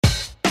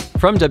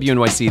From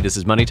WNYC, this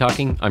is Money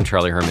Talking. I'm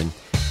Charlie Herman.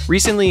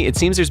 Recently, it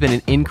seems there's been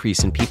an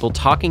increase in people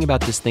talking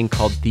about this thing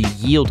called the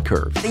yield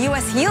curve. The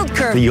U.S. yield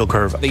curve. The yield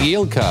curve. The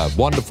yield curve.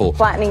 Wonderful.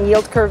 Flattening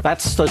yield curve.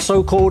 That's the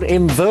so-called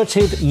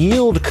inverted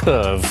yield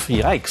curve.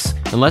 Yikes.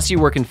 Unless you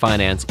work in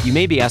finance, you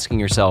may be asking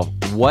yourself,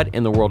 what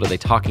in the world are they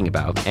talking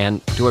about?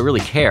 And do I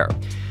really care?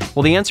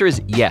 Well, the answer is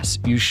yes,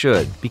 you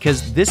should,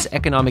 because this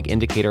economic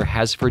indicator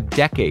has for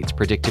decades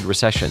predicted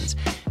recessions.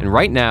 And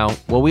right now,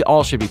 well, we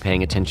all should be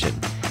paying attention.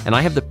 And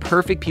I have the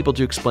perfect people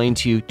to explain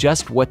to you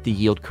just what the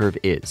yield curve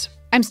is.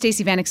 I'm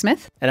Stacey Vanek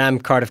Smith. And I'm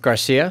Cardiff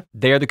Garcia.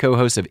 They are the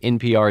co-hosts of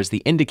NPR's The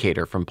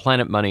Indicator from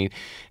Planet Money.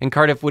 And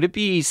Cardiff, would it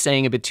be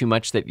saying a bit too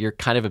much that you're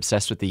kind of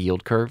obsessed with the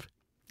yield curve?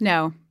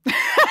 No.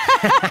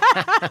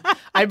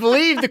 I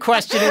believe the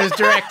question was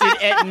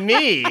directed at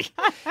me.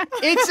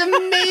 It's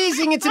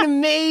amazing. It's an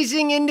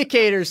amazing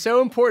indicator.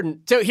 So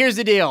important. So here's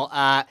the deal.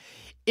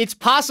 It's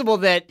possible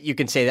that you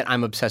can say that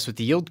I'm obsessed with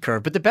the yield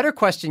curve, but the better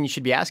question you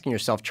should be asking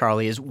yourself,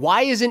 Charlie, is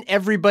why isn't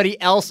everybody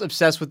else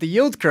obsessed with the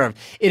yield curve?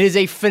 It is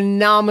a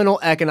phenomenal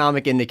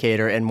economic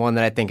indicator and one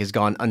that I think has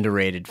gone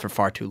underrated for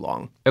far too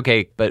long.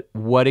 Okay, but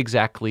what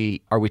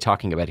exactly are we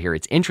talking about here?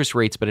 It's interest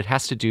rates, but it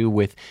has to do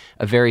with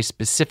a very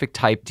specific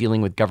type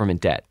dealing with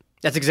government debt.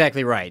 That's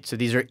exactly right. So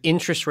these are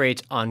interest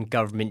rates on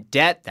government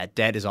debt. That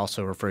debt is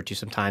also referred to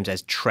sometimes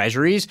as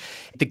treasuries.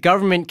 The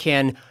government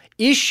can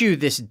issue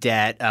this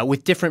debt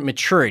with different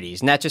maturities,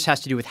 and that just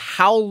has to do with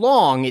how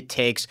long it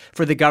takes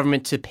for the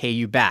government to pay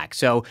you back.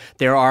 So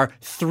there are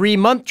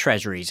 3-month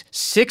treasuries,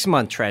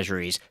 6-month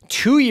treasuries,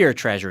 2-year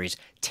treasuries,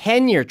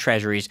 10-year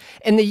treasuries,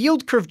 and the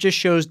yield curve just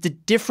shows the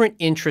different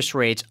interest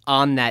rates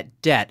on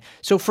that debt.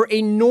 So for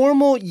a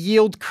normal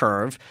yield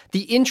curve,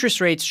 the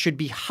interest rates should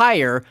be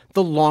higher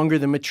the longer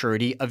the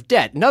maturity of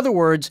debt. In other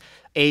words,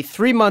 a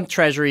 3-month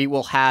treasury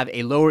will have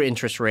a lower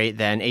interest rate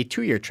than a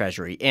 2-year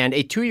treasury, and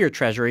a 2-year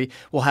treasury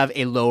will have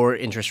a lower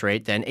interest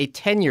rate than a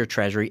 10-year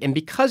treasury. And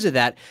because of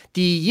that,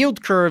 the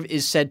yield curve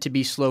is said to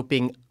be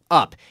sloping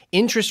up.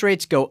 Interest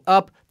rates go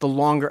up the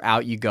longer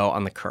out you go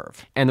on the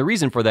curve. And the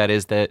reason for that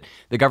is that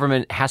the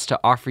government has to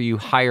offer you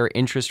higher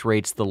interest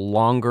rates the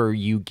longer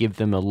you give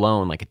them a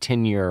loan, like a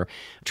 10-year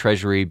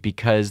treasury,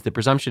 because the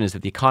presumption is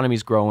that the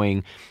economy's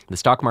growing, the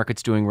stock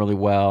market's doing really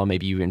well,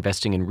 maybe you're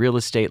investing in real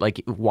estate.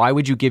 Like, why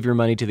would you give your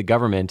money to the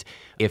government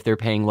if they're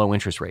paying low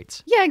interest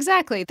rates? Yeah,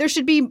 exactly. There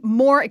should be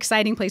more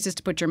exciting places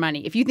to put your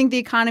money. If you think the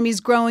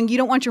economy's growing, you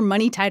don't want your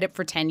money tied up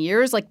for 10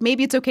 years. Like,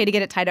 maybe it's okay to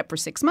get it tied up for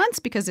 6 months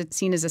because it's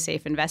seen as a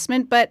safe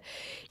investment. But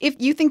if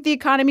you think the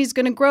economy is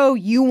going to grow,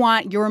 you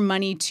want your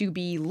money to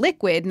be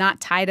liquid, not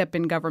tied up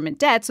in government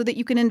debt, so that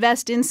you can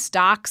invest in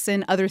stocks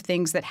and other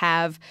things that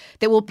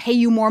will pay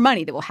you more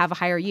money, that will have a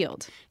higher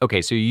yield.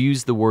 Okay, so you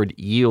use the word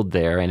yield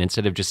there, and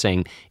instead of just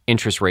saying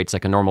interest rates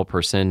like a normal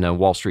person,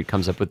 Wall Street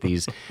comes up with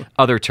these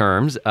other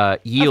terms,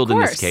 yield in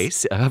this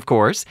case, of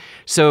course.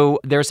 So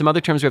there are some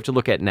other terms we have to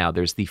look at now.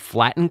 There's the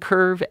flattened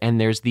curve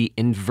and there's the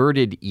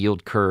inverted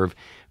yield curve.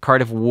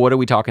 Cardiff, what are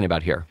we talking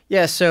about here?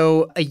 Yeah,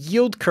 so a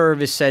yield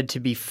curve is said to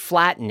be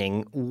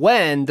flattening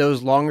when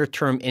those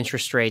longer-term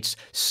interest rates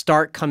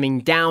start coming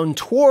down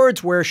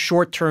towards where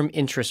short-term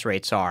interest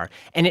rates are.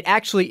 And it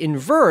actually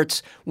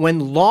inverts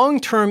when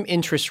long-term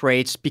interest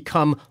rates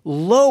become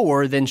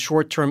lower than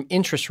short-term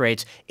interest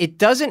rates. It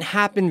doesn't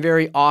happen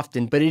very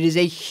often, but it is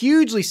a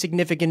hugely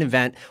significant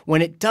event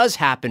when it does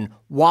happen.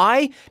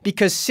 Why?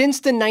 Because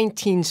since the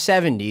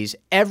 1970s,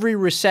 every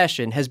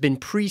recession has been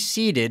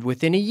preceded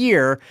within a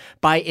year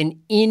by an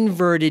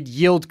inverted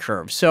yield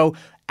curve. So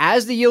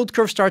as the yield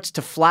curve starts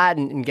to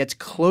flatten and gets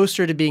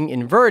closer to being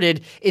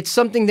inverted, it's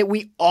something that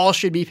we all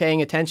should be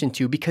paying attention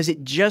to because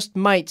it just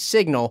might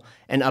signal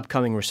an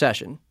upcoming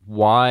recession.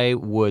 Why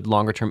would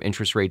longer-term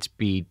interest rates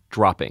be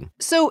dropping?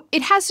 So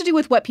it has to do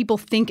with what people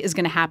think is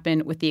going to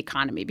happen with the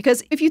economy.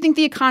 Because if you think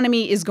the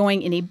economy is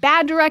going in a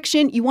bad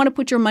direction, you want to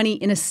put your money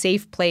in a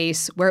safe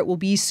place where it will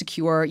be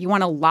secure. You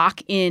want to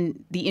lock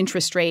in the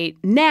interest rate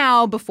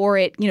now before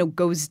it,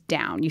 goes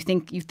down. You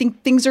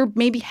think things are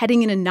maybe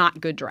heading in a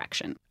not good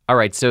direction. All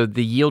right, so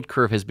the yield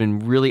curve has been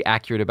really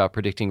accurate about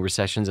predicting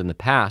recessions in the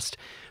past,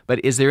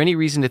 but is there any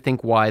reason to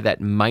think why that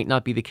might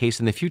not be the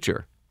case in the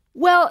future?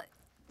 Well,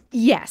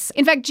 yes.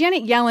 In fact,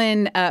 Janet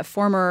Yellen,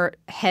 former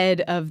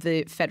head of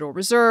the Federal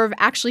Reserve,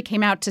 actually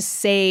came out to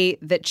say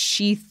that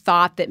she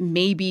thought that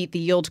maybe the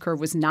yield curve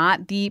was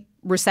not the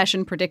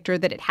recession predictor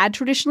that it had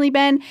traditionally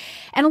been.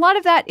 And a lot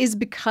of that is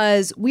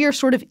because we are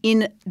sort of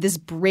in this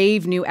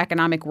brave new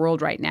economic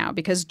world right now,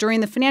 because during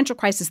the financial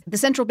crisis, the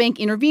central bank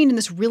intervened in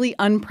this really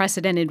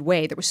unprecedented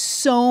way. There was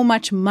so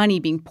much money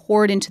being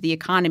poured into the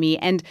economy.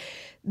 And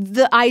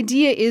the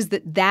idea is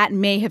that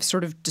may have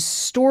sort of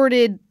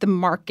distorted the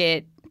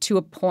market to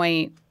a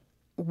point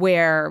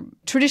where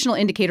traditional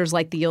indicators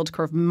like the yield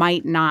curve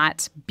might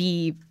not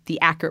be the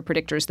accurate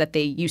predictors that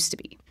they used to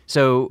be.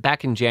 So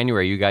back in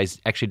January, you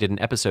guys actually did an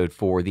episode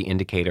for The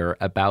Indicator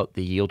about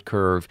the yield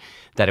curve,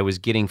 that it was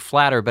getting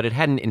flatter, but it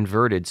hadn't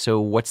inverted.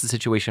 So what's the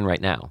situation right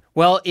now?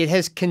 Well, it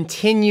has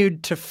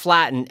continued to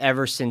flatten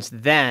ever since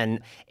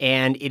then,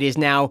 and it is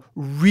now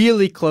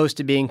really close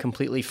to being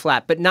completely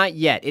flat, but not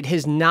yet. It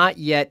has not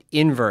yet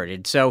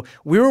inverted. So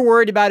we were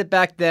worried about it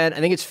back then. I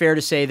think it's fair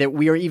to say that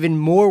we are even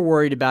more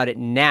worried about it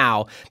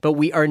now, but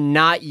we are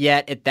not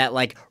yet at that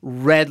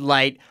red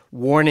light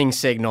warning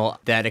signal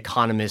that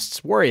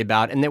economists worry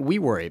about and that we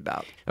worry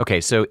about. Okay,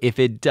 so if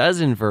it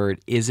does invert,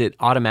 is it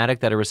automatic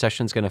that a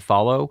recession is going to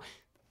follow?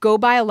 Go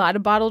buy a lot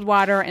of bottled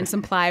water and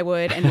some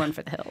plywood and run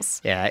for the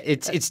hills. Yeah,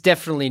 it's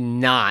definitely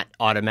not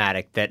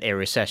automatic that a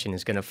recession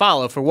is going to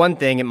follow. For one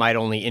thing, it might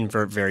only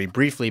invert very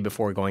briefly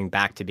before going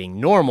back to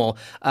being normal.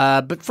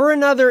 But for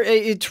another,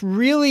 it's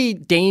really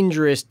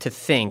dangerous to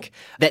think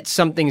that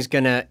something's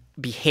going to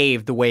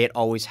behave the way it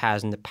always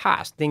has in the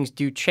past. Things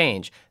do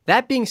change.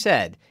 That being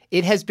said,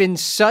 it has been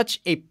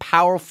such a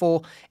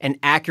powerful and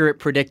accurate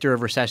predictor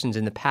of recessions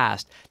in the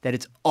past that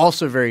it's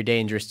also very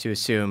dangerous to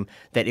assume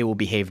that it will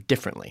behave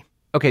differently.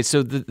 Okay,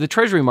 so the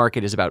Treasury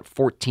market is about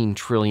 $14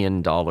 trillion,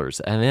 and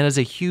that is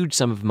a huge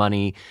sum of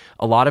money.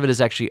 A lot of it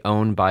is actually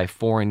owned by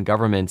foreign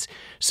governments.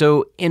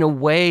 So in a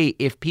way,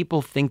 if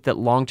people think that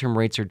long-term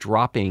rates are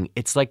dropping,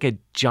 it's like a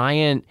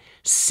giant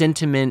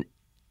sentiment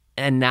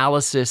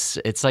analysis.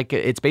 It's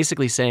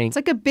basically saying it's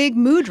like a big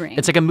mood ring.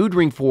 It's like a mood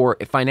ring for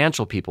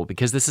financial people,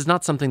 because this is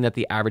not something that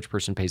the average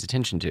person pays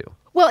attention to.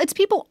 Well, it's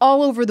people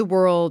all over the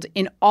world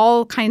in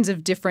all kinds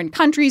of different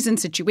countries and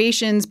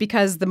situations,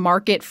 because the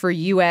market for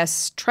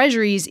U.S.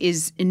 treasuries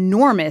is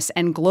enormous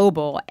and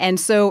global. And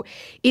so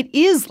it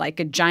is like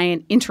a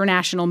giant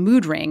international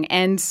mood ring.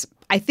 And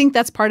I think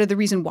that's part of the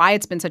reason why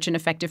it's been such an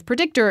effective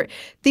predictor.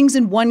 Things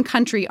in one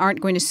country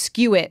aren't going to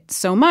skew it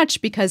so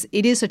much because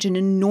it is such an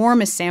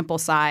enormous sample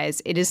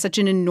size. It is such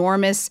an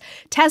enormous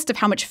test of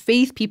how much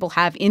faith people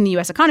have in the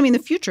U.S. economy and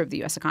the future of the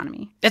U.S.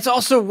 economy. That's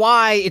also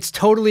why it's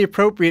totally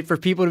appropriate for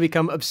people to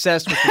become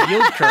obsessed with the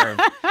yield curve.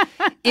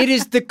 It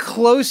is the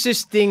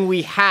closest thing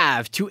we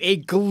have to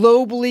a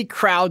globally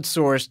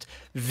crowdsourced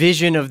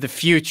vision of the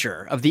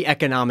future, of the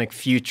economic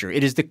future.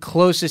 It is the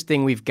closest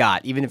thing we've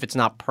got, even if it's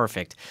not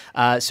perfect.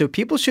 So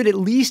people should at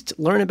least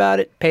learn about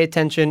it, pay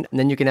attention, and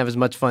then you can have as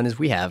much fun as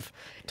we have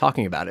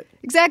talking about it.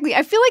 Exactly.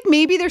 I feel like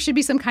maybe there should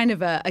be some kind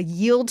of a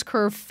yield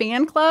curve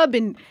fan club,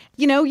 and,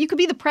 you could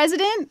be the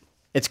president.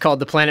 It's called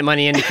the Planet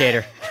Money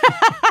Indicator.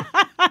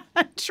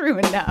 True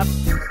enough.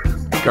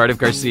 Cardiff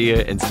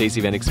Garcia and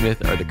Stacey Vanek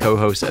Smith are the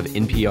co-hosts of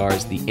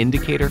NPR's The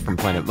Indicator from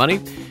Planet Money.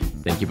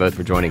 Thank you both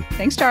for joining.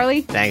 Thanks,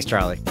 Charlie. Thanks,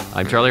 Charlie.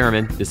 I'm Charlie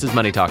Herman. This is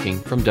Money Talking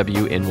from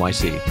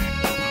WNYC.